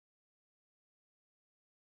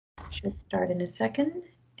Should start in a second.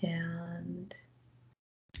 And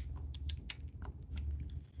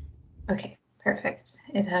okay, perfect.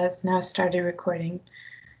 It has now started recording.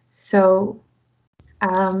 So,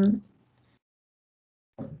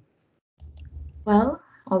 well,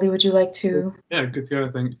 Ollie, would you like to? Yeah, good to go, I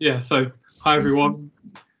think. Yeah, so hi everyone.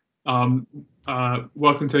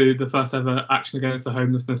 Welcome to the first ever Action Against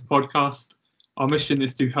Homelessness podcast. Our mission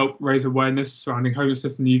is to help raise awareness surrounding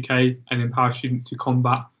homelessness in the UK and empower students to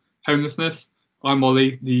combat homelessness. I'm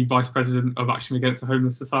Ollie, the Vice President of Action Against the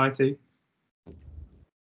Homeless Society.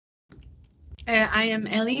 I am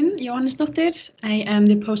Elin Johannesdottir. I am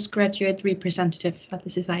the postgraduate representative at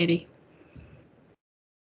the Society.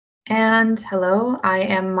 And hello, I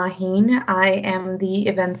am Maheen. I am the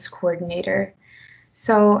events coordinator.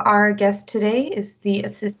 So our guest today is the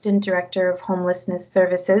Assistant Director of Homelessness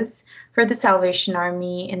Services for the Salvation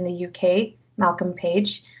Army in the UK, Malcolm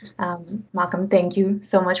Page. Malcolm, thank you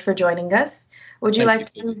so much for joining us. Would you like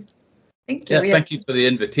to? Thank you. Yeah, thank you for the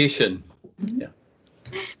invitation. Mm-hmm. Yeah.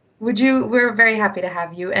 We're very happy to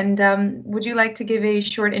have you. And would you like to give a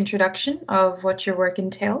short introduction of what your work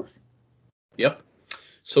entails? Yep.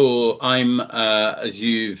 So I'm, as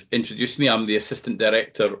you've introduced me, I'm the Assistant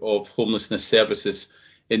Director of Homelessness Services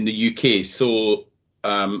in the UK. So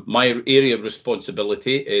my area of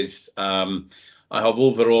responsibility is I have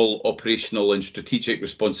overall operational and strategic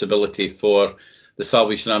responsibility for the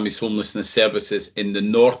Salvation Army's homelessness services in the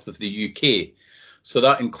north of the UK. So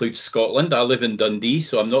that includes Scotland. I live in Dundee,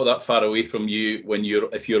 so I'm not that far away from you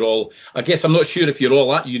if you're all, I guess I'm not sure if you're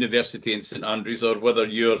all at university in St Andrews or whether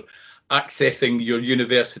you're accessing your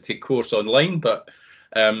university course online, but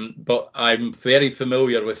I'm very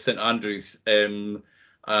familiar with St Andrews and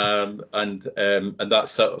that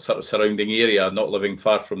sort of surrounding area, not living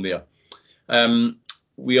far from there.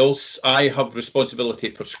 I have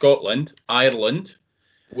responsibility for Scotland, Ireland,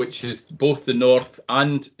 which is both the north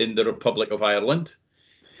and in the Republic of Ireland,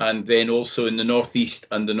 and then also in the northeast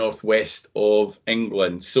and the northwest of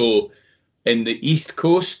England. So in the east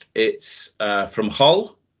coast, it's from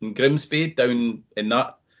Hull and Grimsby down in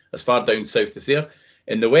that, as far down south as there.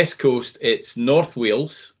 In the west coast, it's North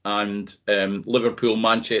Wales and Liverpool,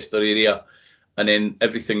 Manchester area, and then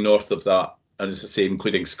everything north of that, as I say,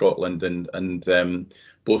 including Scotland and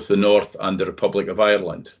both the north and the Republic of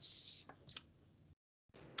Ireland.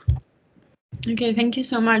 Okay, thank you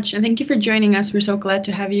so much, and thank you for joining us. We're so glad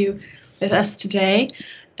to have you with us today.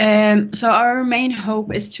 So our main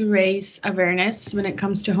hope is to raise awareness when it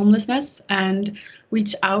comes to homelessness and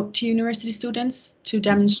reach out to university students to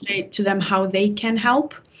demonstrate to them how they can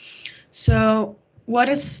help. So what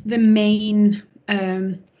is the main,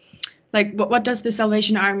 what does the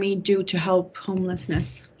Salvation Army do to help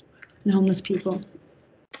homelessness and homeless people?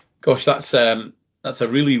 Gosh, that's a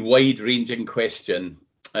really wide-ranging question.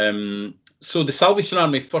 So the Salvation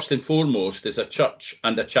Army, first and foremost, is a church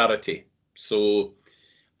and a charity. So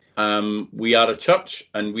we are a church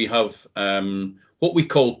and we have what we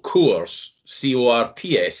call CORPS,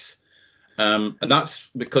 C-O-R-P-S. And that's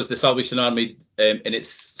because the Salvation Army, in its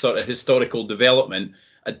sort of historical development,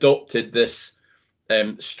 adopted this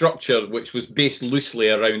structure which was based loosely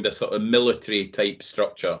around a sort of military type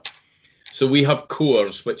structure. So we have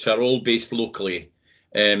CORPS, which are all based locally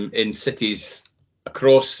in cities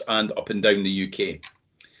across and up and down the UK.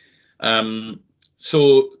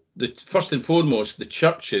 So first and foremost, the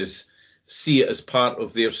churches see it as part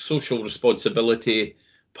of their social responsibility,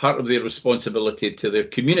 part of their responsibility to their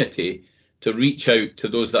community to reach out to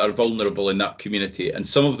those that are vulnerable in that community. And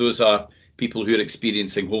some of those are people who are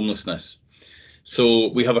experiencing homelessness. So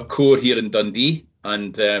we have a core here in Dundee,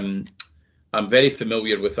 and I'm very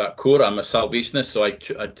familiar with that core. I'm a Salvationist, so I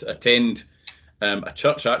attend a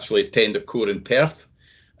church. I actually attend a core in Perth,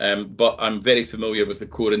 but I'm very familiar with the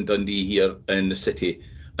core in Dundee here in the city.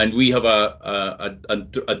 And we have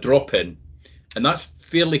a drop-in, and that's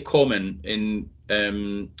fairly common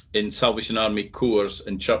in Salvation Army corps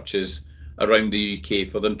and churches around the UK,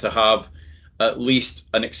 for them to have at least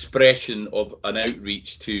an expression of an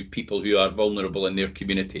outreach to people who are vulnerable in their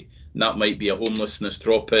community. And that might be a homelessness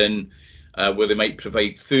drop-in, where they might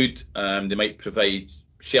provide food, they might provide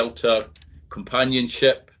shelter,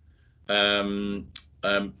 companionship, and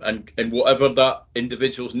whatever that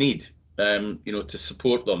individuals need, to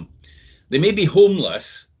support them. They may be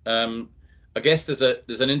homeless. I guess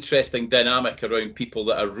there's an interesting dynamic around people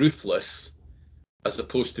that are roofless as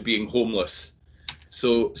opposed to being homeless.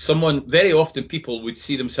 So very often people would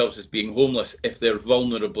see themselves as being homeless if they're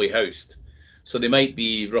vulnerably housed. So they might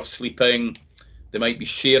be rough sleeping, they might be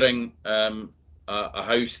sharing a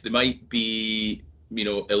house, they might be,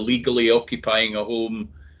 illegally occupying a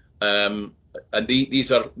home, and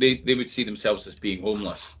they would see themselves as being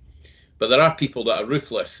homeless. But there are people that are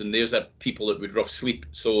roofless, and there's people that would rough sleep.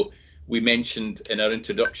 So we mentioned in our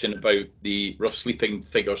introduction about the rough sleeping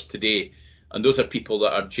figures today, and those are people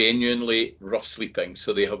that are genuinely rough sleeping,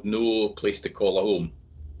 so they have no place to call a home.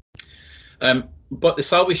 But the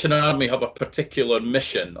Salvation Army have a particular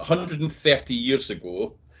mission. 130 years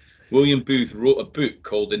ago, William Booth wrote a book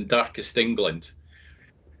called In Darkest England.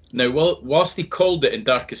 Now, whilst he called it In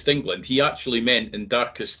Darkest England, he actually meant in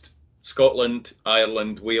darkest Scotland,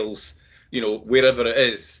 Ireland, Wales, wherever it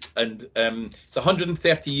is. And it's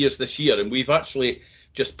 130 years this year, and we've actually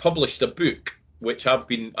just published a book which I've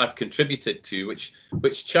contributed to,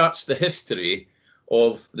 which charts the history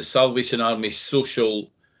of the Salvation Army's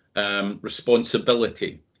social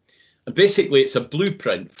responsibility. And basically, it's a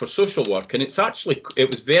blueprint for social work, and it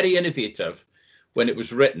was very innovative when it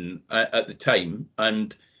was written at the time,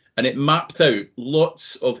 and it mapped out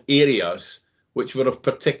lots of areas which were of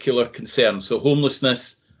particular concern. So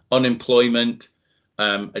homelessness, unemployment,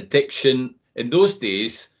 addiction. In those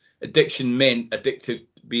days, addiction meant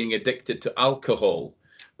being addicted to alcohol.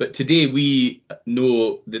 But today we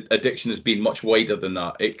know that addiction has been much wider than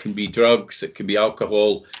that. It can be drugs, it can be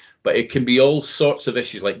alcohol, but it can be all sorts of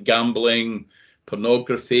issues like gambling,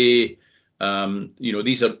 pornography.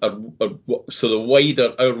 These are so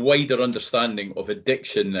our wider understanding of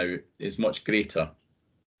addiction now is much greater.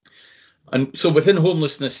 And so within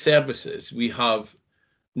homelessness services, we have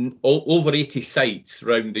over 80 sites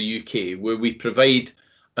around the UK where we provide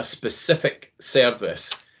a specific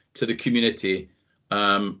service to the community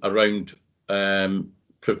around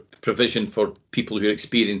provision for people who are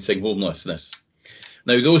experiencing homelessness.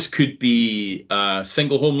 Now, those could be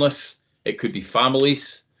single homeless, it could be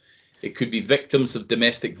families, it could be victims of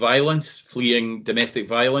domestic violence, fleeing domestic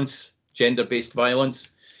violence, gender-based violence.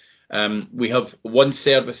 We have one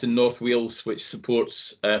service in North Wales which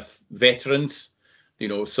supports veterans,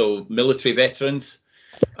 so military veterans.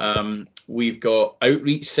 We've got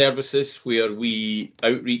outreach services where we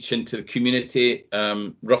outreach into the community,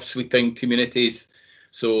 rough sleeping communities.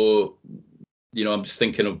 So, I'm just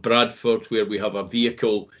thinking of Bradford, where we have a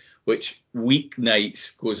vehicle which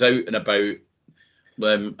weeknights goes out and about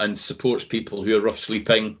and supports people who are rough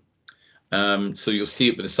sleeping. So you'll see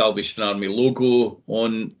it with the Salvation Army logo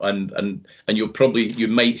on, and you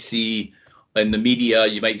might see in the media,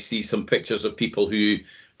 you might see some pictures of people who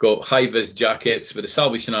got high-vis jackets with the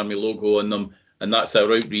Salvation Army logo on them, and that's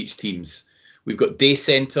our outreach teams. We've got day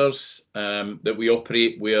centres that we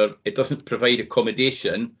operate where it doesn't provide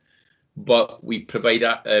accommodation, but we provide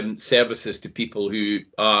services to people who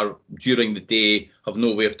are, during the day, have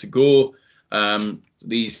nowhere to go. And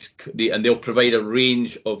they'll provide a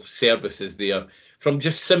range of services there, from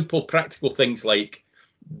just simple practical things like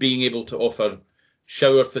being able to offer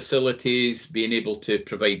shower facilities, being able to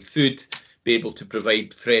provide food, be able to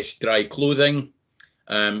provide fresh, dry clothing.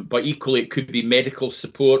 But equally, it could be medical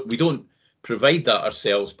support. We don't provide that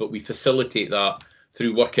ourselves, but we facilitate that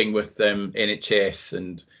through working with NHS,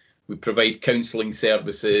 and we provide counselling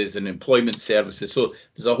services and employment services. So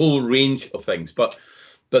there's a whole range of things. But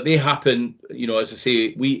they happen, as I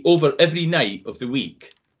say, over every night of the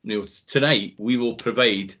week, tonight, we will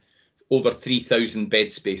provide over 3,000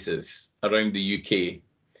 bed spaces around the UK.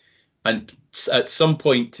 And at some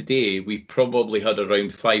point today, we've probably had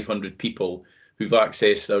around 500 people who've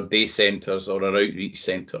accessed our day centres or our outreach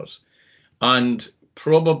centres, and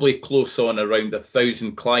probably close on around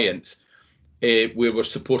 1,000 clients where we're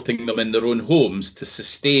supporting them in their own homes to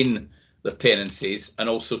sustain their tenancies and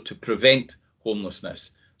also to prevent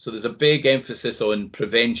homelessness. So there's a big emphasis on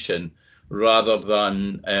prevention rather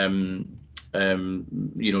than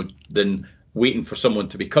than waiting for someone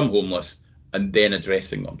to become homeless and then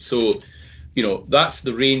addressing them. So, that's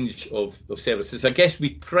the range of services. I guess we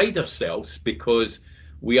pride ourselves because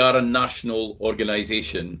we are a national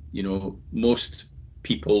organisation. Most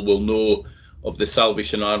people will know of the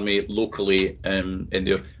Salvation Army locally in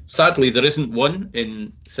there. Sadly, there isn't one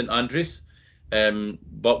in St Andrews,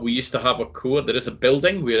 but we used to have a core. There is a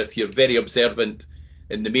building where, if you're very observant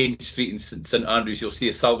in the main street in St Andrews, you'll see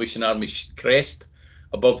a Salvation Army crest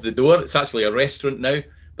above the door. It's actually a restaurant now,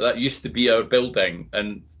 but that used to be our building.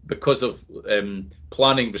 And because of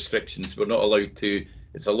planning restrictions, we're not allowed to.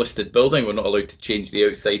 It's a listed building. We're not allowed to change the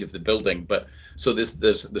outside of the building. But so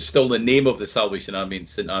there's still the name of the Salvation Army in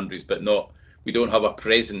St Andrews, but we don't have a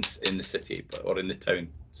presence in the city or in the town.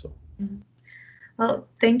 So. Well,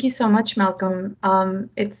 thank you so much, Malcolm.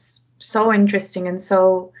 It's so interesting and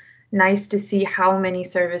so nice to see how many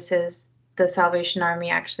services the Salvation Army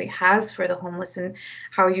actually has for the homeless, and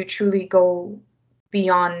how you truly go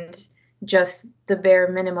beyond just the bare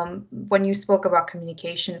minimum. When you spoke about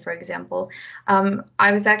communication, for example,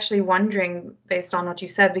 I was actually wondering, based on what you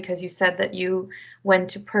said, because you said that you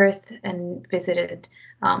went to Perth and visited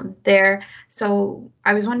there. So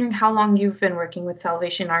I was wondering how long you've been working with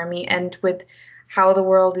Salvation Army, and with how the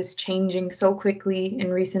world is changing so quickly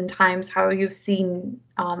in recent times, how you've seen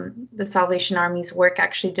the Salvation Army's work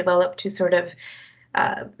actually develop to sort of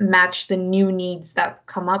match the new needs that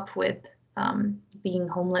come up with being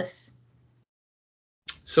homeless.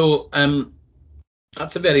 So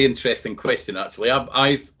that's a very interesting question, actually.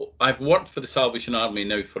 I've worked for the Salvation Army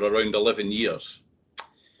now for around 11 years.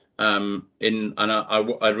 I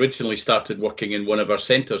originally started working in one of our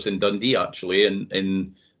centres in Dundee, actually,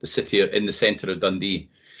 in the city, in the centre of Dundee.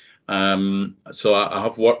 So I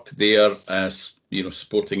have worked there as,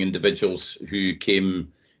 supporting individuals who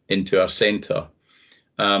came into our centre.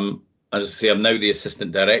 As I say, I'm now the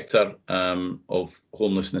Assistant Director of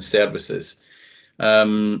Homelessness Services.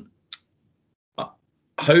 How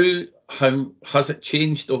has it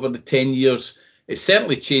changed over the 10 years? It's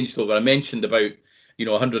certainly changed over. I mentioned about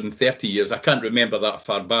 130 years. I can't remember that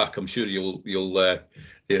far back. I'm sure you'll be aware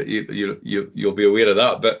of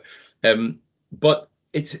that. But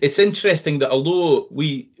it's interesting that although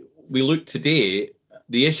we look today,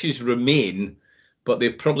 the issues remain, but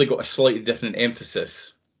they've probably got a slightly different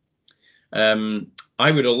emphasis. I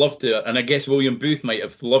would have loved to, and I guess William Booth might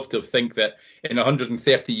have loved to think that in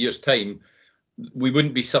 130 years' time, we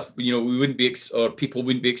wouldn't be people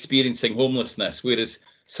wouldn't be experiencing homelessness, whereas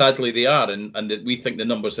sadly they are, and that we think the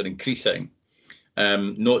numbers are increasing,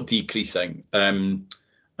 not decreasing, and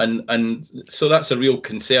so that's a real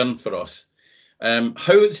concern for us. How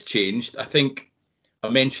it's changed, I think I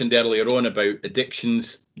mentioned earlier on about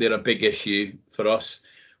addictions. They're a big issue for us.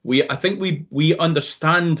 I think we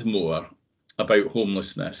understand more about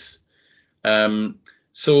homelessness.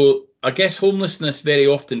 So I guess homelessness very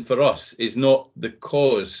often for us is not the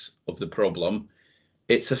cause of the problem.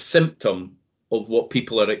 It's a symptom of what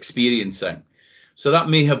people are experiencing. So that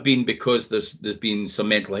may have been because there's been some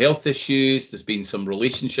mental health issues, there's been some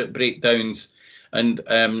relationship breakdowns. And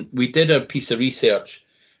we did a piece of research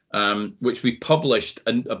which we published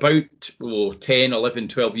about 10, 11,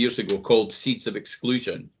 12 years ago called Seeds of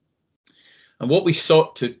Exclusion. And what we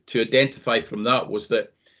sought to identify from that was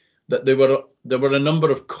that there were a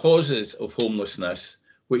number of causes of homelessness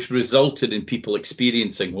which resulted in people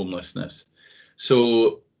experiencing homelessness.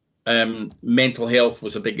 So mental health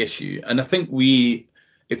was a big issue. And I think we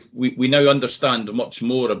now understand much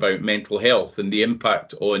more about mental health and the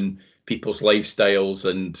impact on people's lifestyles,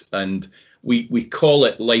 and we call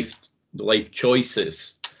it life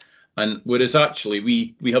choices. And whereas actually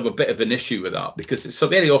we have a bit of an issue with that, because it's so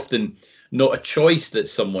very often not a choice that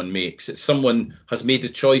someone makes. It's someone has made a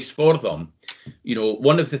choice for them.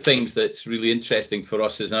 One of the things that's really interesting for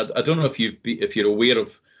us is, I don't know if you're aware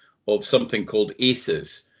of something called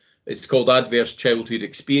ACEs. It's called Adverse Childhood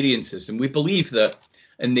Experiences. And we believe that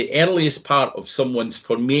in the earliest part of someone's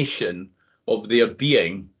formation of their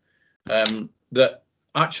being, that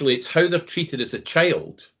actually it's how they're treated as a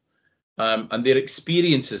child and their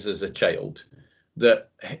experiences as a child that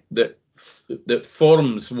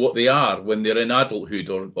forms what they are when they're in adulthood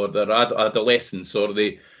or their adolescence, or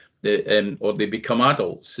they become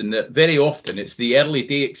adults. And that very often it's the early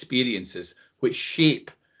day experiences which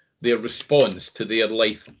shape their response to their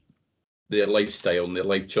lifestyle and their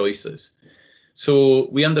life choices. So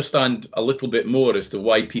we understand a little bit more as to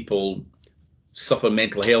why people suffer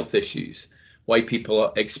mental health issues, why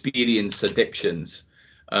people experience addictions,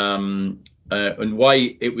 and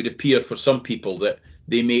why it would appear for some people that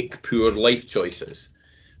they make poor life choices.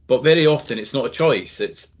 But very often it's not a choice.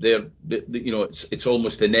 It's it's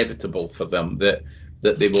almost inevitable for them that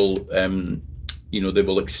they will they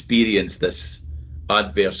will experience this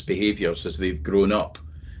adverse behaviours as they've grown up.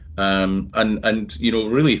 And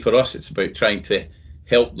really for us it's about trying to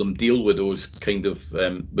help them deal with those kind of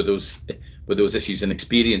with those issues and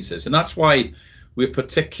experiences. And that's why we're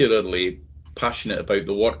particularly passionate about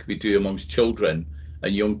the work we do amongst children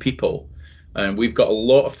and young people. And we've got a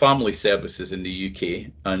lot of family services in the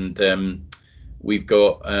UK, and we've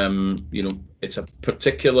got it's a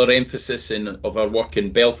particular emphasis of our work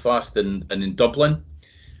in Belfast and in Dublin,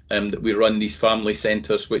 that we run these family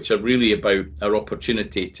centres, which are really about our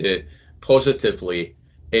opportunity to positively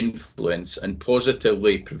influence and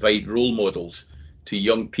positively provide role models to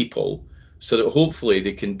young people, so that hopefully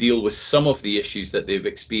they can deal with some of the issues that they've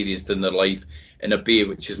experienced in their life in a way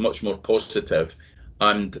which is much more positive,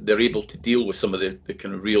 and they're able to deal with some of the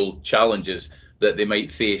kind of real challenges that they might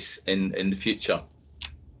face in the future.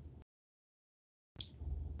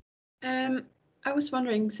 I was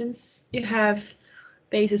wondering, since you have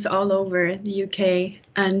bases all over the UK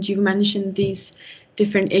and you mentioned these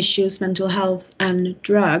different issues, mental health and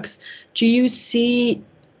drugs, do you see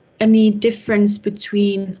any difference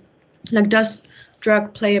between, like, does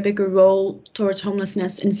drug play a bigger role towards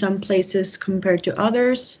homelessness in some places compared to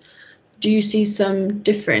others? Do you see some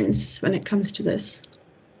difference when it comes to this?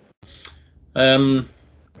 I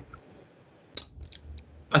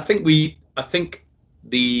think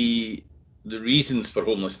the reasons for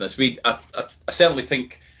homelessness, I certainly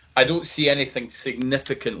think I don't see anything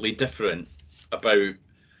significantly different about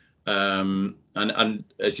and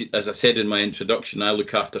as I said in my introduction, I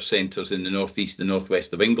look after centres in the northeast and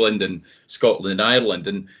northwest of England and Scotland and Ireland,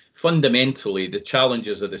 and fundamentally the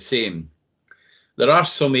challenges are the same. There are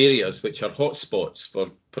some areas which are hotspots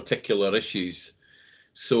for particular issues.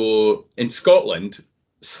 So in Scotland,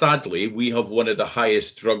 sadly, we have one of the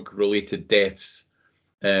highest drug-related deaths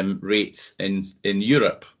rates in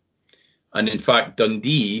Europe. And in fact,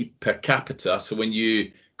 Dundee per capita, so when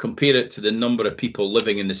you compare it to the number of people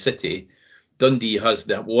living in the city, Dundee has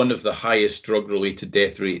one of the highest drug-related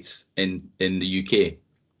death rates in the UK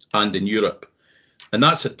and in Europe. And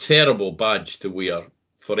that's a terrible badge to wear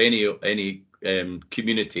for any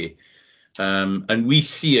community. And we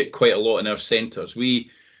see it quite a lot in our centres.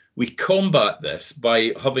 We combat this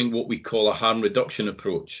by having what we call a harm reduction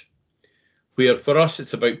approach, where for us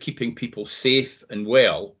it's about keeping people safe and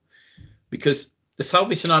well, because the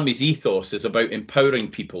Salvation Army's ethos is about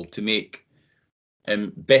empowering people to make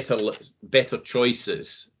better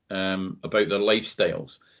choices about their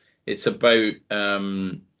lifestyles. It's about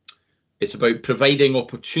providing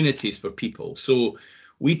opportunities for people. So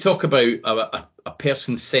we talk about a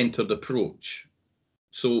person-centered approach.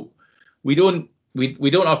 So we don't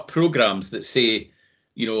have programs that say,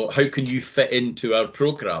 you know, how can you fit into our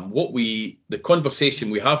program? The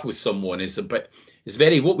conversation we have with someone is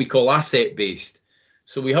very what we call asset-based.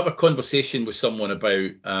 So we have a conversation with someone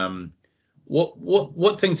about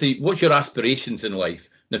what's your aspirations in life?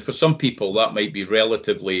 Now, for some people, that might be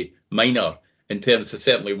relatively minor in terms of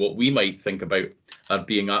certainly what we might think about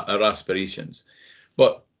being our aspirations.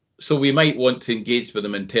 But so we might want to engage with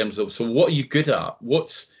them in terms of, so what are you good at?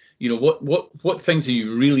 What things are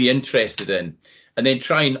you really interested in? And then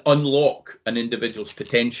try and unlock an individual's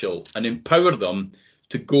potential and empower them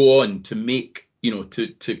to go on to make,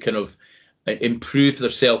 to kind of improve their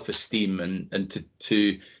self-esteem and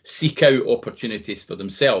to seek out opportunities for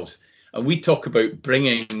themselves. And we talk about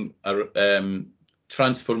bringing a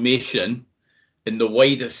transformation in the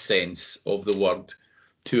widest sense of the word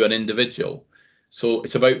to an individual. So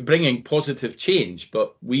it's about bringing positive change.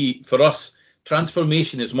 But for us,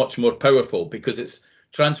 transformation is much more powerful because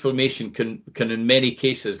transformation can in many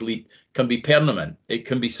cases can be permanent. It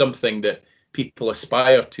can be something that people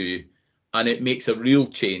aspire to, and it makes a real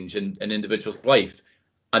change in an individual's life.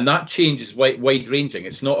 And that change is wide-ranging.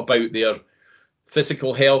 It's not about their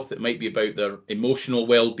physical health. It might be about their emotional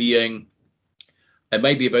well-being. It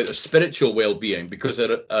might be about their spiritual well-being, because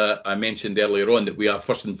I mentioned earlier on that we are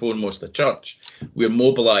first and foremost a church. We're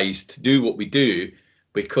mobilised to do what we do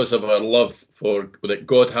because of our love that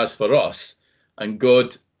God has for us. And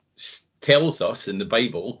God tells us in the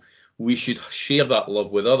Bible we should share that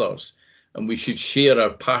love with others, and we should share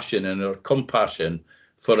our passion and our compassion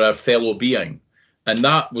for our fellow being. And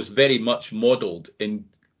that was very much modelled in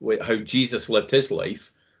how Jesus lived his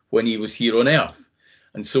life when he was here on earth.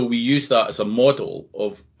 And so we use that as a model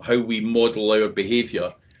of how we model our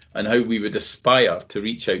behaviour and how we would aspire to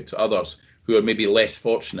reach out to others who are maybe less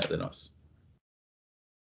fortunate than us.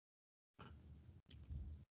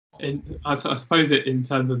 I suppose in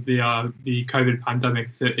terms of the COVID pandemic,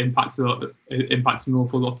 it impacts an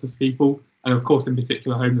awful lot of people, and of course in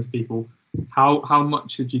particular homeless people. How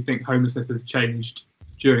much do you think homelessness has changed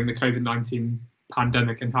during the COVID-19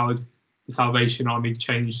 pandemic, and how has the Salvation Army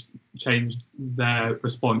changed their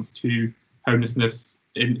response to homelessness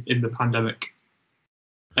in the pandemic,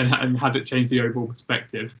 and has it changed the overall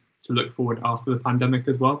perspective to look forward after the pandemic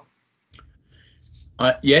as well?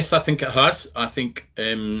 Yes, I think it has. I think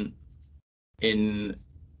in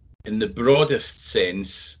the broadest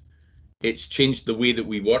sense, it's changed the way that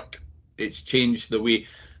we work. It's changed the way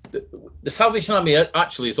the Salvation Army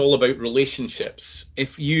actually is all about relationships.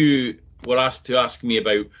 If you were asked to ask me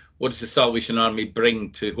about what does the Salvation Army bring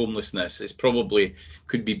to homelessness, it's probably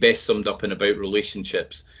could be best summed up in about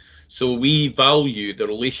relationships. So we value the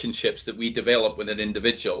relationships that we develop with an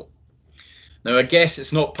individual. Now, I guess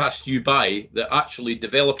it's not passed you by that actually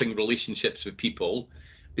developing relationships with people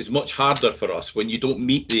is much harder for us when you don't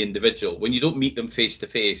meet the individual, when you don't meet them face to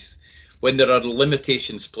face, when there are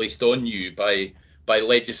limitations placed on you by by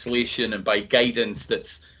legislation and by guidance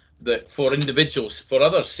that for individuals, for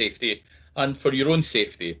others' safety and for your own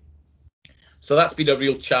safety. So that's been a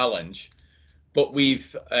real challenge. But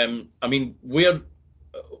we've, the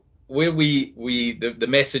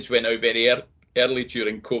message went out very early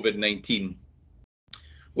during COVID-19,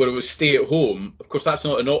 where it was stay at home. Of course, that's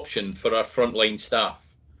not an option for our frontline staff.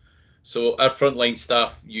 So our frontline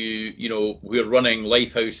staff, we're running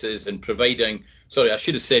life houses and providing. Sorry, I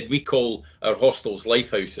should have said we call our hostels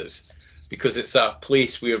life houses because it's a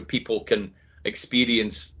place where people can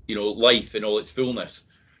experience, life in all its fullness,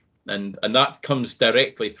 and that comes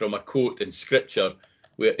directly from a quote in Scripture,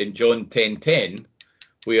 where in John 10:10,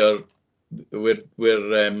 where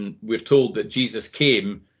we're told that Jesus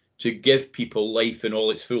came to give people life in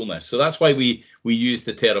all its fullness. So that's why we use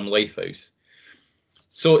the term life house.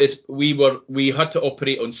 So we had to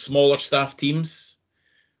operate on smaller staff teams.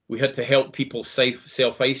 We had to help people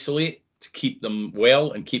self-isolate to keep them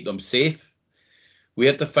well and keep them safe. We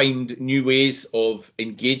had to find new ways of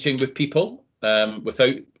engaging with people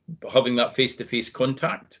without having that face-to-face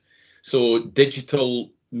contact. So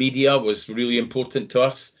digital media was really important to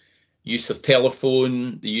us. Use of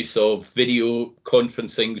telephone, the use of video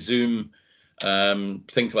conferencing, Zoom,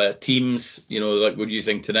 things like Teams, like we're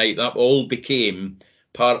using tonight, that all became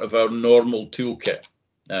part of our normal toolkit.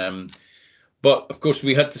 But of course,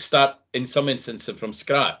 we had to start in some instances from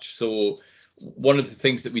scratch. So one of the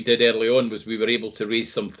things that we did early on was we were able to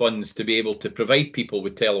raise some funds to be able to provide people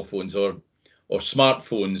with telephones or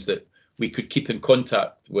smartphones that we could keep in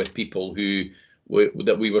contact with people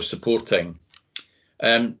that we were supporting.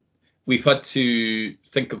 We've had to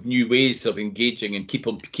think of new ways of engaging and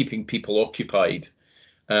keeping people occupied.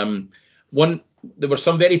 There were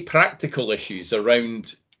some very practical issues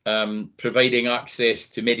around providing access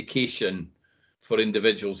to medication for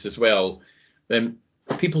individuals as well.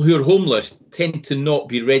 People who are homeless tend to not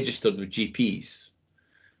be registered with GPs.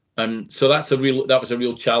 And so that was a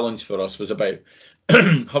real challenge for us, was about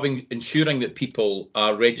ensuring that people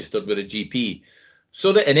are registered with a GP,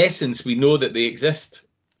 so that in essence we know that they exist.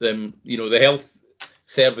 The health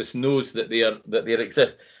service knows that they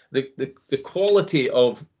exist. The quality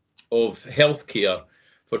of healthcare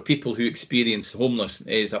for people who experience homelessness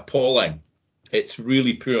is appalling. It's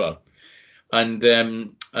really poor, and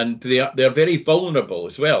they're very vulnerable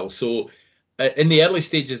as well. So in the early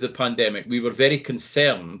stages of the pandemic, we were very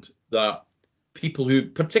concerned that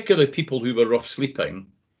particularly people who were rough sleeping,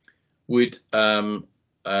 would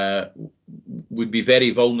be very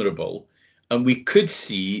vulnerable, and we could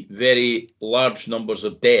see very large numbers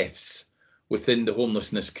of deaths within the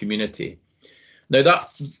homelessness community. Now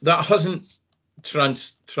that hasn't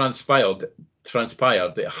transpired.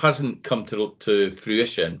 It hasn't come to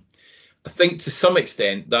fruition. I think to some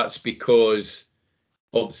extent that's because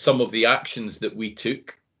of some of the actions that we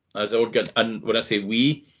took as and when I say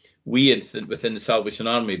we within the Salvation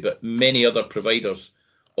Army, but many other providers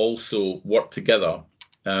also worked together,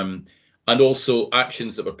 and also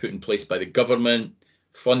actions that were put in place by the government,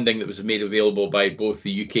 funding that was made available by both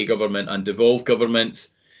the UK government and devolved governments.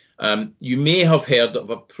 You may have heard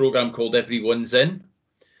of a programme called Everyone's In.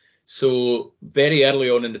 So very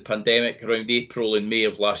early on in the pandemic, around April and May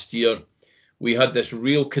of last year, we had this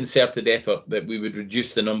real concerted effort that we would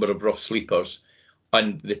reduce the number of rough sleepers,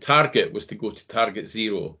 and the target was to go to target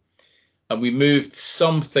zero. And we moved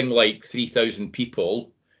something like 3,000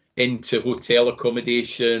 people into hotel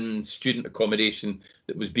accommodation, student accommodation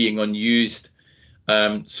that was being unused.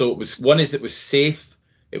 So it was safe,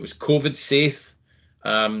 it was COVID safe.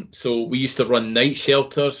 So we used to run night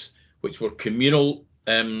shelters, which were communal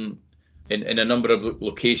in a number of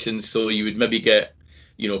locations. So you would maybe get,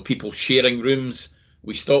 people sharing rooms.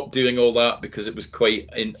 We stopped doing all that because it was quite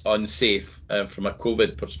unsafe from a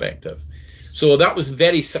COVID perspective. So that was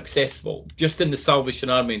very successful. Just in the Salvation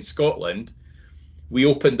Army in Scotland, we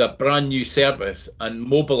opened a brand new service and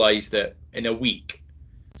mobilised it in a week.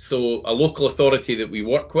 So a local authority that we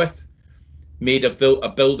work with made a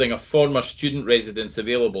building, a former student residence,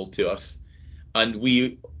 available to us, and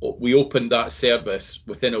we opened that service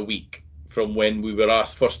within a week from when we were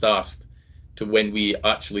first asked to when we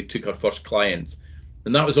actually took our first clients.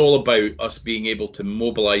 And that was all about us being able to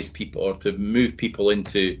mobilise people or to move people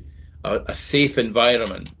into a safe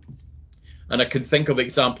environment. And I can think of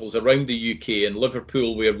examples around the UK and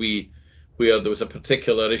Liverpool where there was a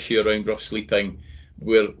particular issue around rough sleeping,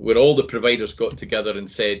 where all the providers got together and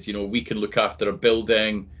said, we can look after a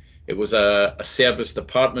building. It was a serviced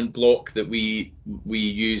apartment block that we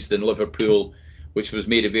used in Liverpool, which was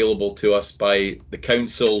made available to us by the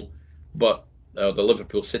council, but the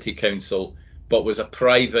Liverpool City Council, but was a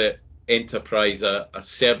private enterprise, a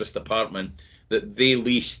serviced apartment that they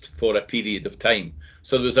leased for a period of time.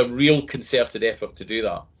 So there was a real concerted effort to do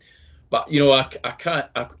that. But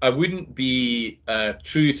I wouldn't be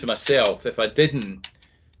true to myself if I didn't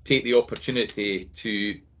take the opportunity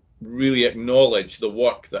to really acknowledge the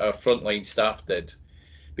work that our frontline staff did,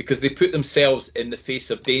 because they put themselves in the face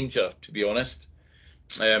of danger, to be honest,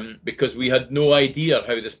 because we had no idea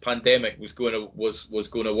how this pandemic was going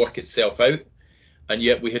to work itself out, and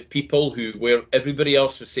yet we had people who, where everybody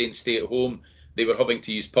else was saying stay at home, they were having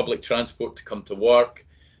to use public transport to come to work.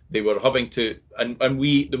 They were having to, and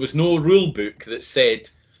there was no rule book that said,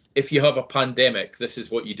 if you have a pandemic, this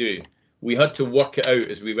is what you do. We had to work it out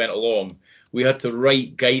as we went along. We had to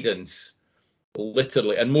write guidance,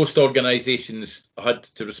 literally, and most organisations had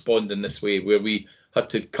to respond in this way, where we had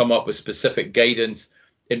to come up with specific guidance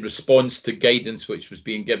in response to guidance which was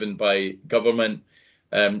being given by government,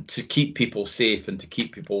 to keep people safe and to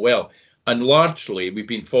keep people well. And largely, we've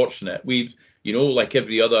been fortunate. We've, like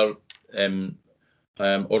every other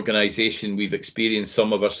organisation, we've experienced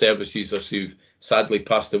some of our service users who've sadly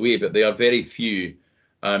passed away, but they are very few,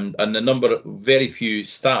 and the number of very few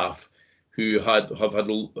staff who have had,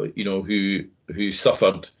 who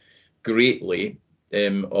suffered greatly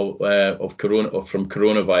from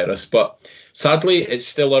coronavirus. But sadly, it's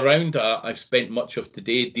still around. I've spent much of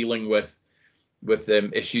today dealing with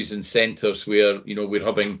issues in centres where we're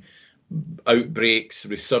having outbreaks,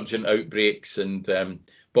 resurgent outbreaks, and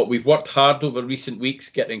but we've worked hard over recent weeks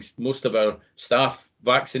getting most of our staff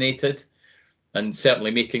vaccinated, and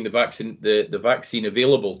certainly making the vaccine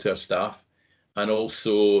available to our staff, and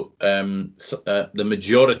also the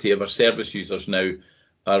majority of our service users now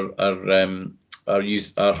are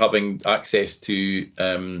having access to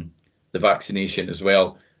the vaccination as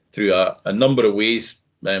well through a number of ways,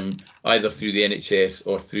 either through the NHS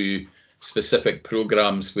or through specific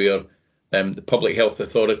programmes where the public health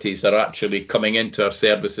authorities are actually coming into our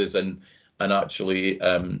services and actually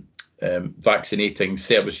vaccinating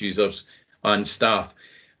service users and staff.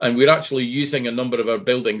 And we're actually using a number of our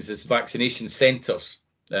buildings as vaccination centres.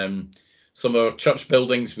 Some of our church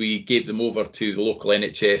buildings, we gave them over to the local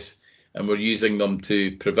NHS, and we're using them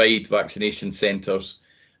to provide vaccination centres.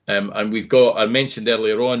 And we've got, I mentioned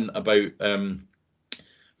earlier on about,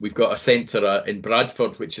 we've got a centre in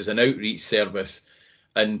Bradford, which is an outreach service,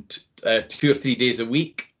 and 2 or 3 days a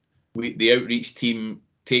week, the outreach team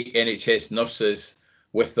take NHS nurses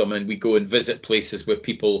with them, and we go and visit places where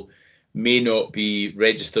people may not be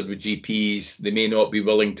registered with GPs, they may not be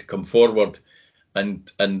willing to come forward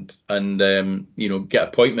and get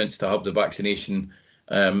appointments to have the vaccination,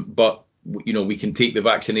 but we can take the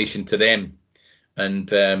vaccination to them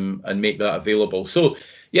and make that available. So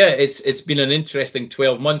yeah, it's been an interesting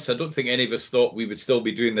 12 months. I don't think any of us thought we would still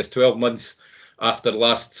be doing this 12 months after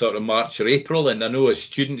last sort of March or April, and I know as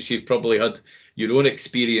students you've probably had your own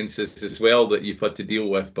experiences as well that you've had to deal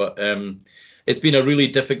with, but it's been a really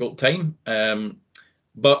difficult time.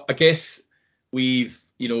 But I guess we've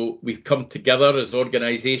come together as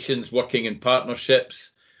organisations, working in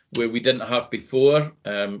partnerships where we didn't have before,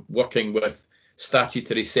 working with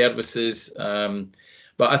statutory services. But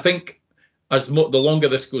I think the longer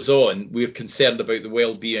this goes on, we're concerned about the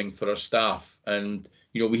well-being for our staff, and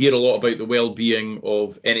we hear a lot about the well-being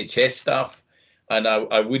of NHS staff, and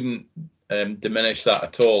I wouldn't diminish that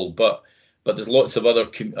at all. But there's lots of other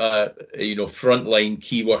frontline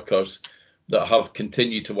key workers that have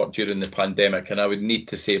continued to work during the pandemic, and I would need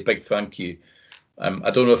to say a big thank you.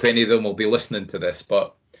 I don't know if any of them will be listening to this,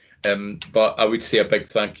 but I would say a big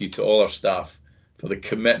thank you to all our staff for the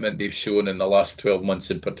commitment they've shown in the last 12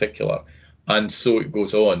 months in particular. And so it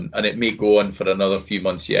goes on, and it may go on for another few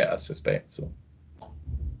months yet, I suspect. So.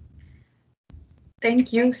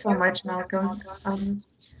 Thank you so much, Malcolm.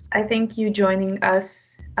 I think you joining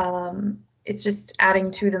us, it's just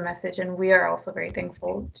adding to the message, and we are also very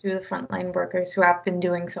thankful to the frontline workers who have been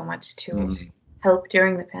doing so much to help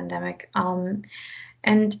during the pandemic.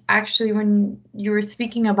 And actually, when you were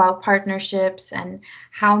speaking about partnerships and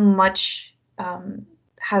how much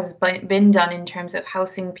has been done in terms of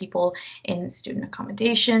housing people in student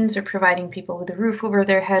accommodations or providing people with a roof over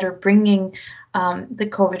their head or bringing the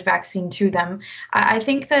COVID vaccine to them, I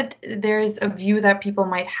think that there's a view that people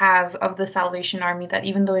might have of the Salvation Army that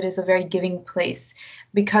even though it is a very giving place,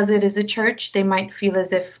 because it is a church, they might feel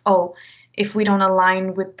as if, if we don't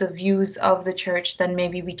align with the views of the church, then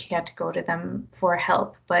maybe we can't go to them for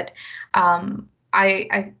help. But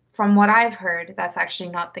I from what I've heard, that's actually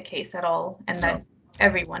not the case at all, and that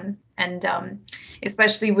everyone, and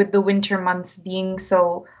especially with the winter months being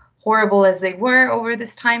so horrible as they were over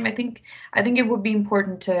this time, I think it would be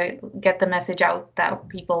important to get the message out that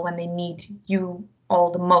people, when they need you all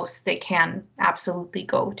the most they can absolutely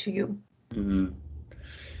go to you. Mm-hmm.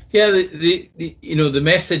 Yeah, the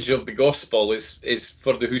message of the gospel is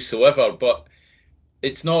for the whosoever, but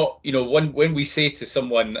it's not, when we say to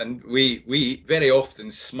someone, and we very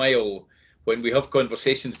often smile when we have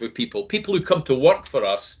conversations with people who come to work for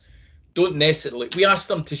us, don't necessarily, we ask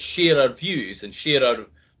them to share our views and share our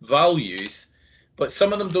values, but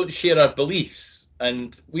some of them don't share our beliefs,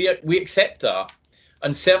 and we accept that.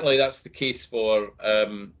 And certainly that's the case for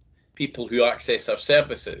people who access our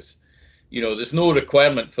services. There's no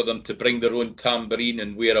requirement for them to bring their own tambourine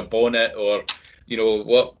and wear a bonnet, or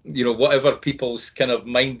whatever people's kind of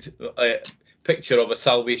mind picture of a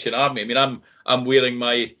Salvation Army. I mean, I'm wearing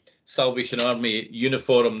my Salvation Army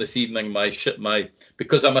uniform this evening,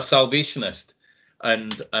 because I'm a Salvationist,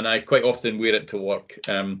 and I quite often wear it to work.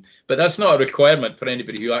 But that's not a requirement for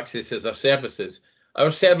anybody who accesses our services. Our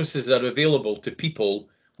services are available to people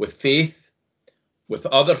with faith, with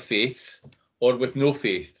other faiths, or with no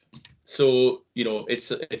faith. So,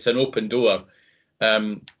 it's an open door.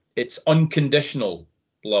 It's unconditional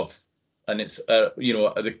love, and it's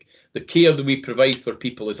the care that we provide for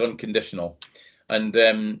people is unconditional. And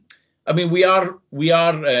we are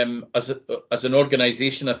as an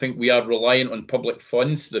organisation, I think we are reliant on public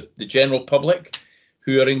funds, the general public,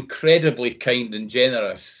 who are incredibly kind and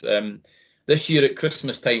generous. This year at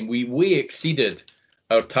Christmas time, we way exceeded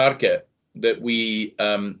our target that we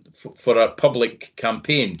for our public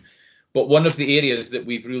campaign. But one of the areas that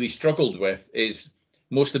we've really struggled with is,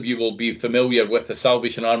 most of you will be familiar with the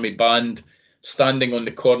Salvation Army band standing on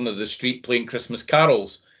the corner of the street playing Christmas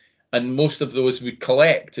carols. And most of those would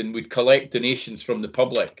collect donations from the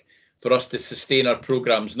public for us to sustain our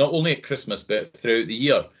programmes, not only at Christmas, but throughout the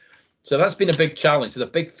year. So that's been a big challenge. It's a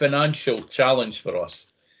big financial challenge for us.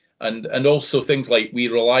 And also things like we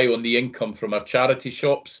rely on the income from our charity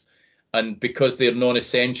shops. And because they're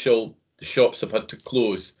non-essential, the shops have had to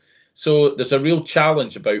close. So there's a real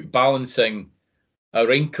challenge about balancing our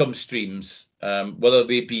income streams, whether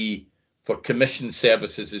they be for commission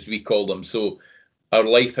services, as we call them. So our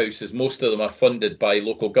lifehouses, most of them are funded by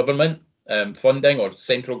local government funding or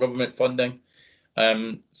central government funding,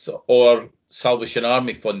 or Salvation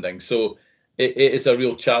Army funding. So it is a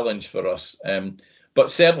real challenge for us.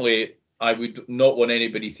 But certainly, I would not want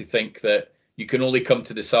anybody to think that you can only come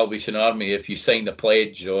to the Salvation Army if you sign a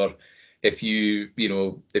pledge, or if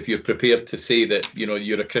you're prepared to say that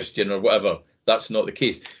you're a Christian or whatever. That's not the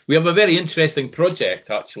case. We have a very interesting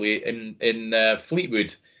project actually in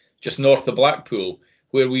Fleetwood, just north of Blackpool,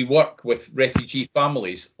 where we work with refugee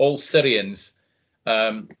families, all Syrians,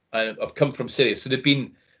 and have come from Syria. So they've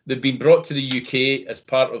been brought to the UK as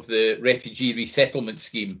part of the refugee resettlement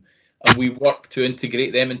scheme, and we work to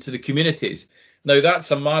integrate them into the communities. Now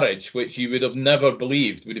that's a marriage which you would have never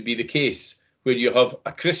believed would be the case, where you have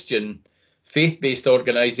a Christian faith-based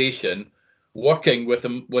organisation working with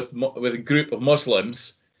a group of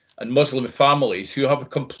Muslims and Muslim families who have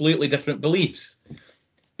completely different beliefs.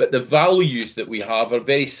 But the values that we have are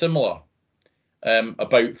very similar,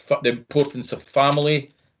 about the importance of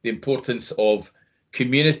family, the importance of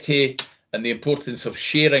community, and the importance of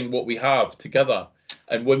sharing what we have together.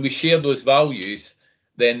 And when we share those values,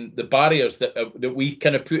 then the barriers that we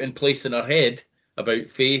kind of put in place in our head about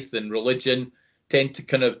faith and religion tend to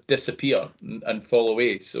kind of disappear and fall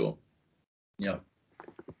away. So, yeah.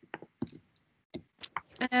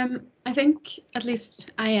 I think at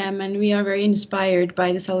least I am, and we are very inspired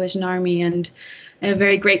by the Salvation Army, and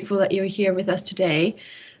very grateful that you're here with us today.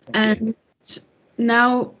 And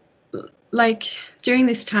now, like during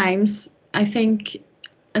these times, I think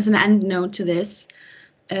as an end note to this,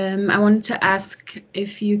 I wanted to ask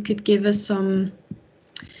if you could give us some,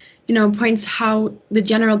 points how the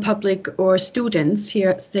general public or students here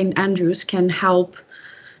at St. Andrews can help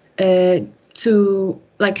to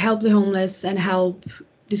help the homeless and help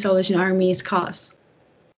the Salvation Army's cause.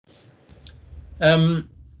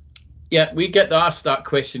 Yeah, we get asked that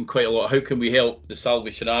question quite a lot. How can we help the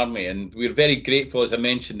Salvation Army? And we're very grateful, as I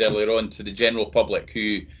mentioned earlier on, to the general public,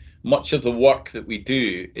 who much of the work that we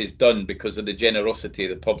do is done because of the generosity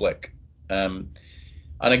of the public. And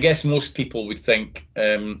I guess most people would think,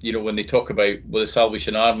 when they talk about the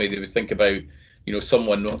Salvation Army, they would think about,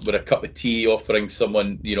 someone with a cup of tea offering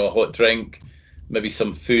someone, a hot drink, maybe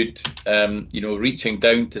some food, reaching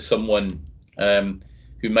down to someone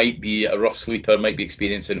who might be a rough sleeper, might be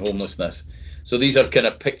experiencing homelessness. So these are kind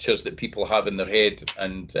of pictures that people have in their head,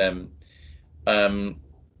 and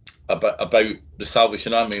about the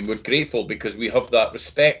Salvation Army. And we're grateful because we have that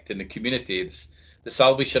respect in the community. The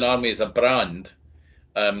Salvation Army is a brand.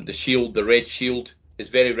 The shield, the red shield, is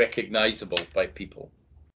very recognisable by people.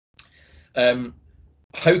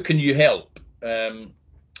 how can you help?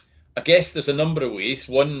 I guess there's a number of ways.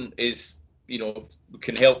 One is, we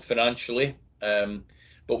can help financially,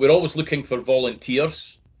 but we're always looking for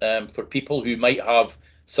volunteers, for people who might have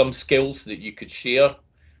some skills that you could share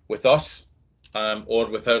with us, or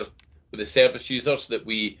with the service users that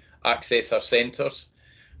we access our centres.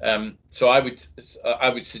 So I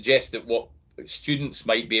would suggest that what students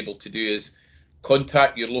might be able to do is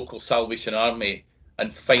contact your local Salvation Army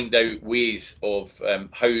and find out ways of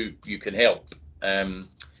how you can help.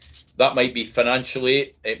 That might be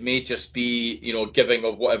financially. It may just be, giving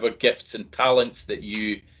of whatever gifts and talents that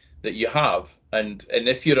you have. And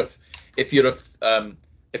if you're a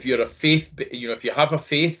faith, if you have a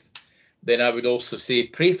faith, then I would also say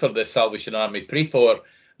pray for the Salvation Army, pray for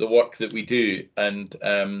the work that we do,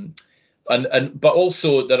 but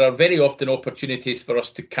also there are very often opportunities for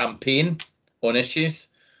us to campaign on issues.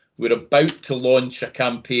 We're about to launch a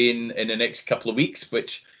campaign in the next couple of weeks,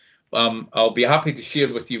 which I'll be happy to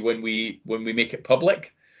share with you when we make it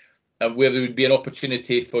public, and where there would be an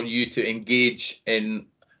opportunity for you to engage in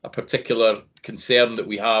a particular concern that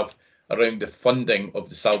we have around the funding of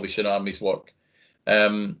the Salvation Army's work.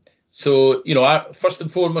 So, first and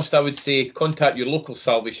foremost, I would say contact your local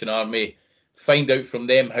Salvation Army, find out from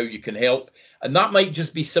them how you can help. And that might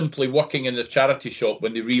just be simply working in the charity shop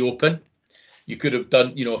when they reopen. You could have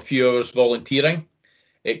done, a few hours volunteering.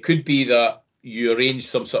 It could be that you arrange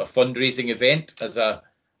some sort of fundraising event as a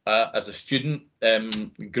student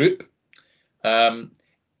group. An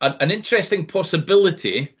interesting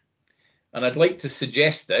possibility, and I'd like to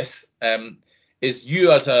suggest this, is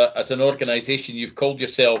you as an organisation, you've called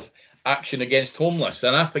yourself Action Against Homelessness,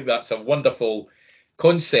 and I think that's a wonderful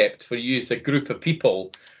concept for you as a group of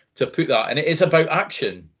people to put that, and it is about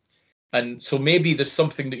action. And so maybe there's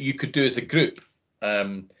something that you could do as a group.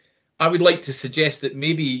 I would like to suggest that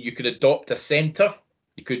maybe you could adopt a centre.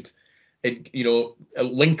 You could,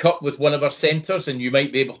 link up with one of our centres, and you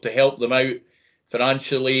might be able to help them out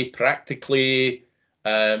financially, practically,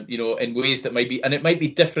 in ways that might be, and it might be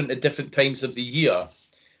different at different times of the year.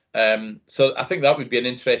 So I think that would be an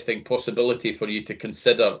interesting possibility for you to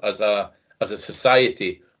consider as a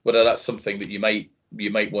society, whether that's something that you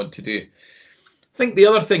might want to do. I think the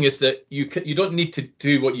other thing is that you don't need to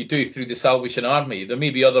do what you do through the Salvation Army. There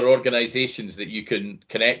may be other organisations that you can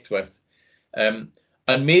connect with, and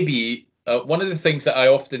maybe one of the things that I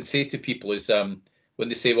often say to people is when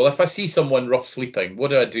they say, "Well, if I see someone rough sleeping, what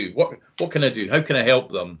do I do? What can I do? How can I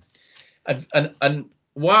help them?" And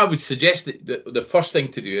what I would suggest that the first thing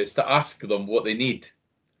to do is to ask them what they need,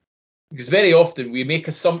 because very often we make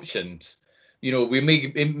assumptions. We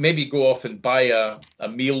maybe go off and buy a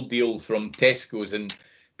meal deal from Tesco's and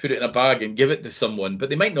put it in a bag and give it to someone, but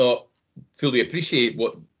they might not fully appreciate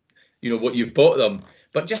what you've bought them.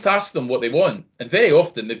 But just ask them what they want, and very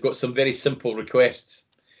often they've got some very simple requests.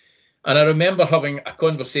 And I remember having a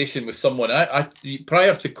conversation with someone. I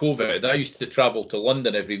prior to COVID, I used to travel to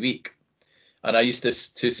London every week, and I used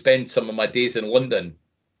to spend some of my days in London.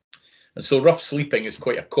 And so rough sleeping is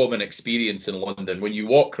quite a common experience in London. When you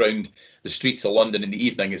walk around the streets of London in the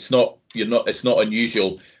evening, it's not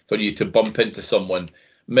unusual for you to bump into someone,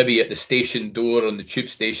 maybe at the station door on the tube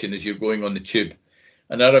station as you're going on the tube.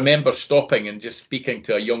 And I remember stopping and just speaking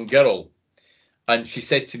to a young girl, and she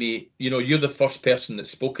said to me, "You're the first person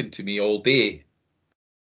that's spoken to me all day."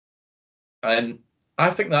 And I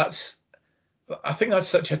think that's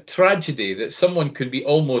such a tragedy that someone could be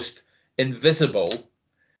almost invisible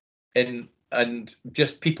and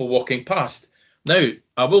just people walking past. Now,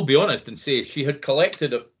 I will be honest and say she had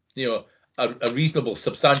collected a reasonable,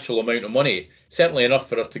 substantial amount of money, certainly enough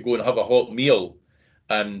for her to go and have a hot meal.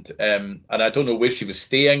 And I don't know where she was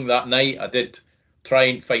staying that night. I did try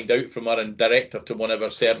and find out from her and direct her to one of our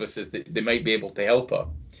services that they might be able to help her.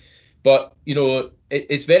 But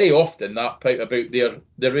it's very often that part about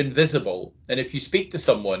they're invisible. And if you speak to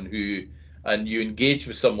someone and you engage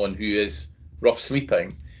with someone who is rough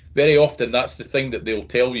sleeping, very often that's the thing that they'll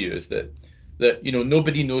tell you is that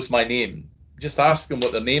nobody knows my name. Just ask them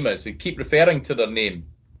what their name is and keep referring to their name,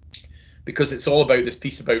 because it's all about this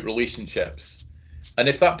piece about relationships. And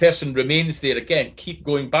if that person remains there, again, keep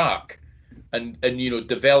going back and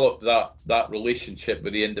develop that relationship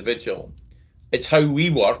with the individual. It's how we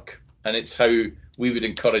work, and it's how we would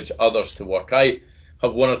encourage others to work. I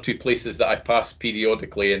have one or two places that I pass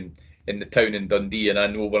periodically in the town in Dundee, and I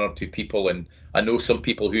know one or two people, and I know some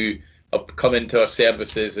people who have come into our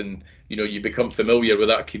services, and you become familiar with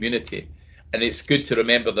that community, and it's good to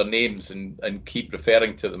remember their names and keep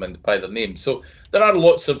referring to them by their names. So there are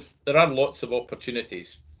lots of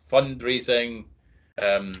opportunities, fundraising,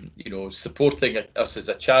 supporting us as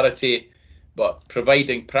a charity, but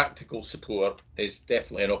providing practical support is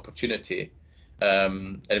definitely an opportunity,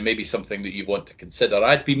 and it may be something that you want to consider.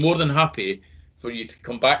 I'd be more than happy for you to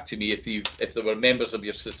come back to me if there were members of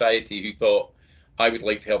your society who thought, I would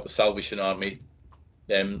like to help the Salvation Army.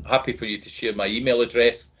 Happy for you to share my email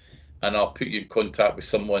address, and I'll put you in contact with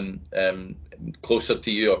someone closer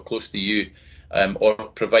to you or close to you, or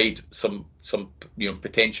provide some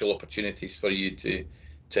potential opportunities for you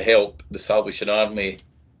to help the Salvation Army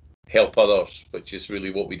help others, which is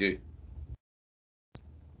really what we do.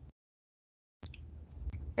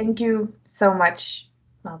 Thank you so much,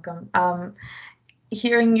 Malcolm.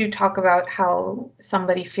 Hearing you talk about how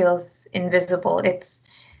somebody feels invisible,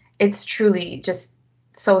 it's truly just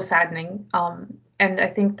so saddening. And I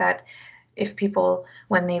think that if people,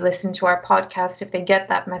 when they listen to our podcast, if they get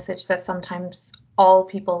that message that sometimes all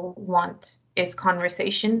people want is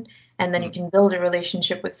conversation, and then you can build a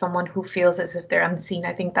relationship with someone who feels as if they're unseen,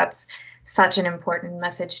 I think that's such an important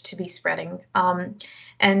message to be spreading.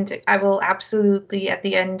 And I will absolutely, at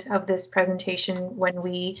the end of this presentation, when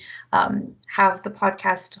we have the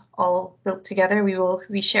podcast all built together, we will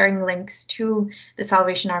be sharing links to the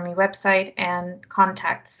Salvation Army website and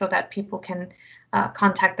contacts so that people can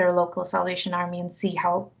contact their local Salvation Army and see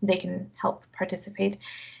how they can help participate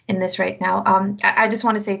in this right now. I just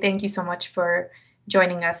want to say thank you so much for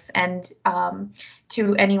joining us. And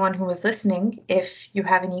to anyone who was listening, if you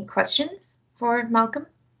have any questions for Malcolm,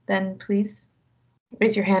 then please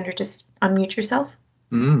raise your hand or just unmute yourself.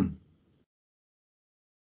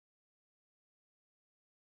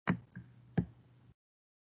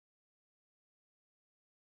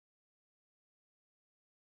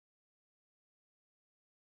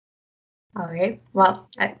 All right. Well,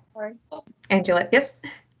 Angela, yes?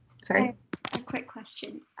 Sorry. A quick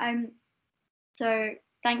question. So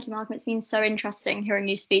thank you, Malcolm. It's been so interesting hearing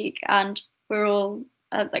you speak, and we're all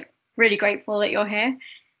really grateful that you're here.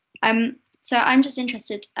 So I'm just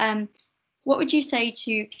interested, what would you say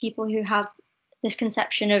to people who have this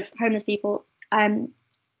conception of homeless people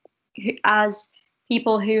as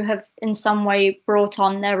people who have in some way brought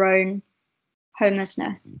on their own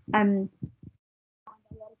homelessness? A lot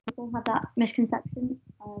of people have that misconception.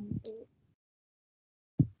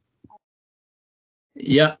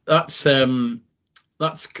 Yeah, that's a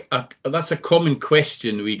common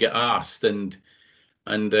question we get asked, and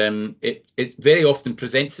it very often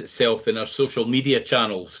presents itself in our social media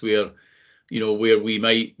channels where we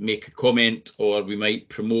might make a comment or we might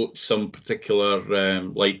promote some particular,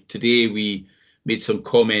 like today we made some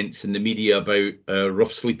comments in the media about the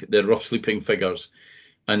rough sleeping figures,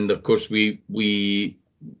 and of course we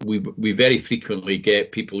very frequently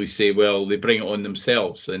get people who say, well, they bring it on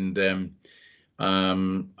themselves, and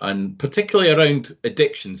particularly around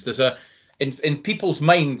addictions. In people's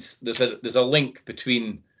minds, there's a link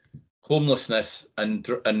between homelessness and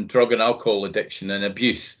drug and alcohol addiction and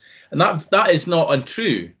abuse, and that is not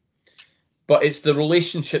untrue, but it's the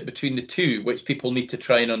relationship between the two which people need to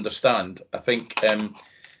try and understand. I think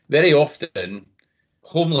very often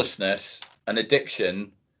homelessness and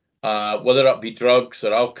addiction, whether it be drugs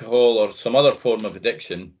or alcohol or some other form of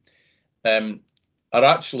addiction, are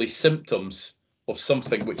actually symptoms of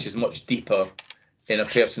something which is much deeper in a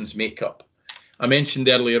person's makeup. I mentioned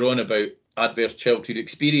earlier on about adverse childhood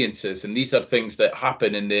experiences, and these are things that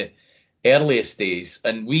happen in the earliest days,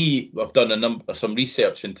 and we have done some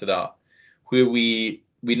research into that, where we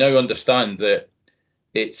now understand that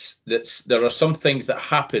there are some things that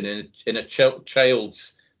happen in a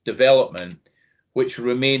child's development which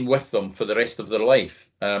remain with them for the rest of their life.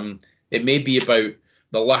 It may be about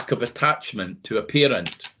the lack of attachment to a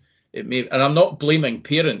parent. And I'm not blaming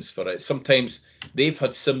parents for it. Sometimes they've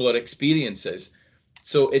had similar experiences.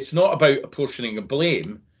 So it's not about apportioning a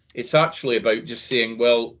blame. It's actually about just saying,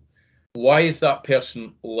 well, why is that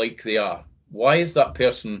person like they are? Why is that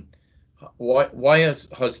person? Why has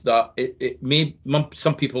that?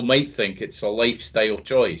 Some people might think it's a lifestyle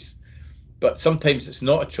choice, but sometimes it's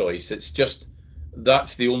not a choice. It's just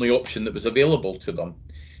that's the only option that was available to them.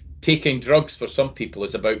 Taking drugs for some people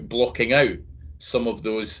is about blocking out some of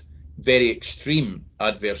those very extreme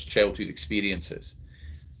adverse childhood experiences.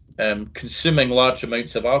 Consuming large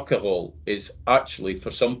amounts of alcohol is actually,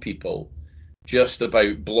 for some people, just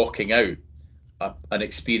about blocking out an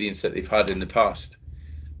experience that they've had in the past.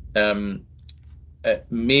 It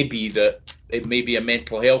may be a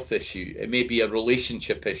mental health issue. It may be a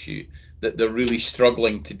relationship issue that they're really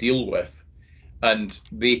struggling to deal with, and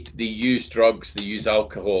they use drugs, they use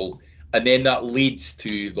alcohol, and then that leads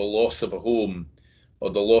to the loss of a home, or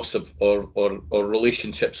the loss of or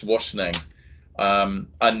relationships worsening,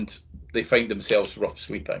 and they find themselves rough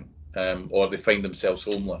sleeping, or they find themselves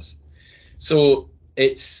homeless. So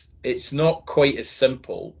it's not quite as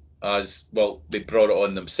simple as, well, they brought it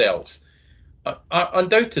on themselves.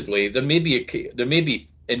 Undoubtedly, there may be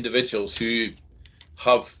individuals who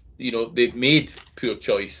have, they've made poor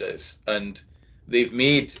choices, and they've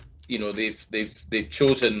made, they've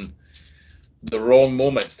chosen the wrong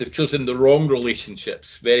moments. They've chosen the wrong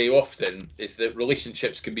relationships. Very often is that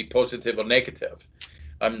relationships can be positive or negative,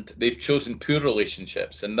 and they've chosen poor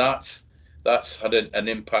relationships, and that's had an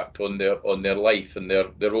impact on their life and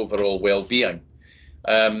their overall well-being.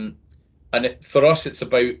 For us, it's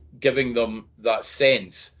about giving them that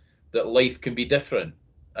sense that life can be different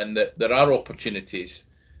and that there are opportunities.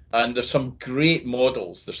 And there's some great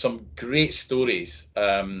models. There's some great stories.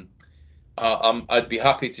 I'd be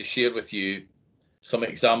happy to share with you some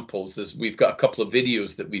examples. We've got a couple of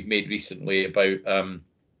videos that we've made recently about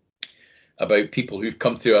people who've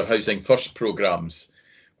come through our Housing First programs,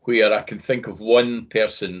 where I can think of one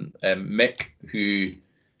person, Mick, who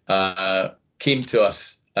came to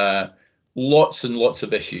us, lots and lots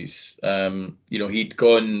of issues. He'd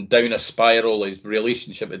gone down a spiral. His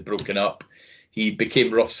relationship had broken up. He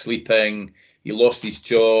became rough sleeping. He lost his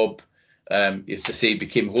job. He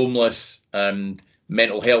became homeless, and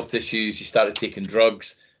mental health issues. He started taking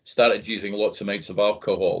drugs, started using lots of amounts of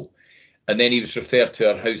alcohol. And then he was referred to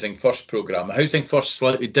our Housing First programme. Housing First is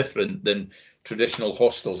slightly different than traditional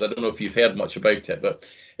hostels. I don't know if you've heard much about it, but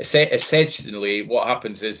essentially what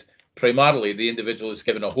happens is primarily the individual is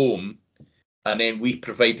given a home, and then we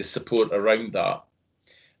provide the support around that.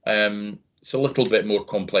 It's a little bit more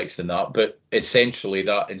complex than that, but essentially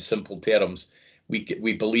that, in simple terms,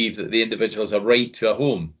 we believe that the individual has a right to a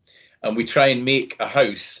home, and we try and make a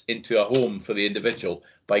house into a home for the individual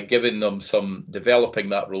by giving them developing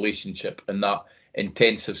that relationship and that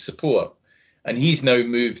intensive support. And he's now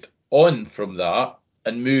moved on from that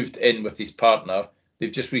and moved in with his partner.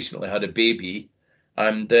 They've just recently had a baby,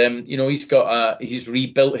 and he's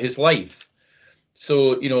rebuilt his life.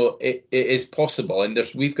 So it is possible, and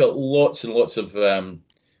we've got lots and lots of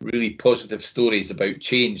really positive stories about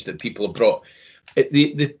change that people have brought.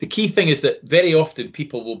 The key thing is that very often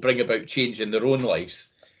people will bring about change in their own lives.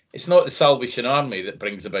 It's not the Salvation Army that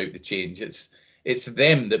brings about the change. It's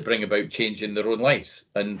them that bring about change in their own lives,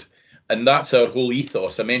 and that's our whole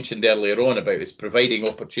ethos. I mentioned earlier on about it's providing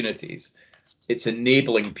opportunities, it's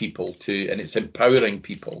enabling people and it's empowering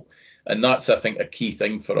people, and that's, I think, a key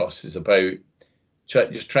thing for us, is about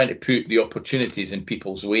just trying to put the opportunities in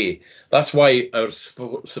people's way. That's why our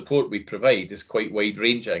support we provide is quite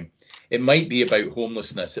wide-ranging. It might be about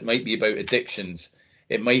homelessness, it might be about addictions,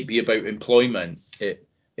 it might be about employment, it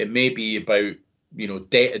may be about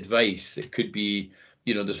debt advice. It could be,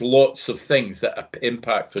 there's lots of things that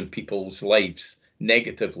impact on people's lives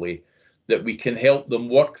negatively that we can help them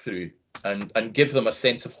work through and give them a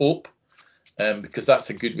sense of hope, because that's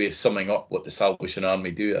a good way of summing up what the Salvation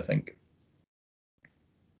Army do, I think.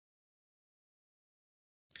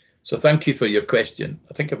 So thank you for your question.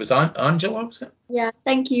 I think it was Angela, was it? Yeah,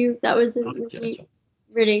 thank you. That was a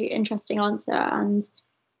really interesting answer, and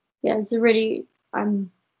yeah, it's some really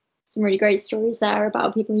great stories there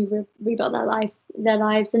about people who rebuilt their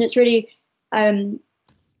lives, and it's really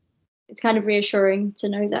it's kind of reassuring to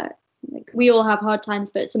know that we all have hard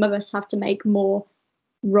times, but some of us have to make more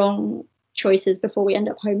wrong choices before we end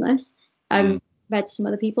up homeless compared to some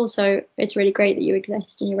other people. So it's really great that you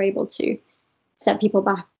exist and you're able to set people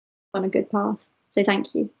back on a good path. So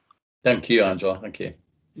thank you. Thank you, Angela. Thank you.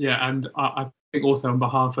 Yeah, and I think also on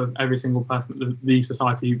behalf of every single person at the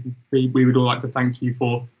Society, we would all like to thank you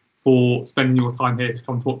for spending your time here to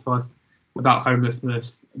come talk to us about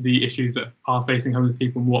homelessness, the issues that are facing homeless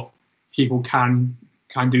people, and what people can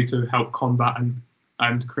do to help combat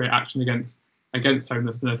and create action against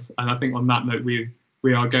homelessness. And I think on that note, we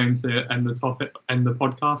are going to end the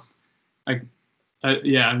podcast.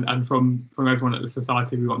 And from everyone at the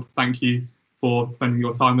Society, we want to thank you for spending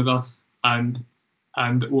your time with us, and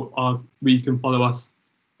you can follow us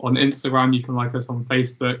on Instagram, you can like us on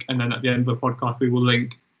Facebook, and then at the end of the podcast we will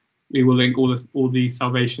link all the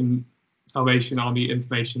Salvation Army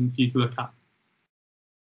information for you to look at.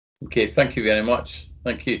 Okay, thank you very much.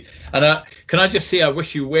 Thank you. And can I just say I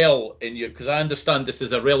wish you well because I understand this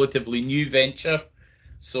is a relatively new venture,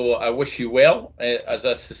 so I wish you well as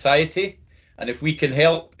a society. And if we can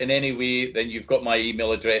help in any way, then you've got my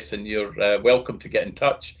email address and you're welcome to get in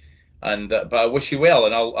touch. And but I wish you well,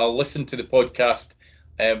 and I'll listen to the podcast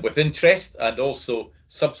with interest, and also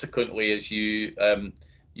subsequently as you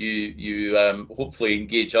hopefully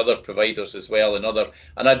engage other providers as well,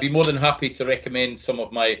 and I'd be more than happy to recommend some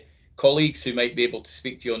of my colleagues who might be able to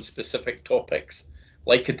speak to you on specific topics.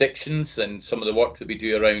 like addictions and some of the work that we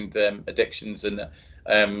do around addictions, and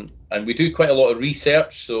we do quite a lot of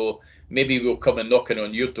research. So maybe we'll come and knocking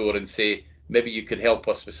on your door and say maybe you could help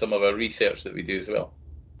us with some of our research that we do as well.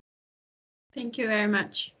 Thank you very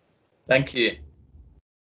much. Thank you.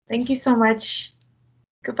 Thank you so much.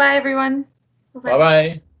 Goodbye, everyone.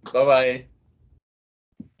 Bye-bye. Bye-bye.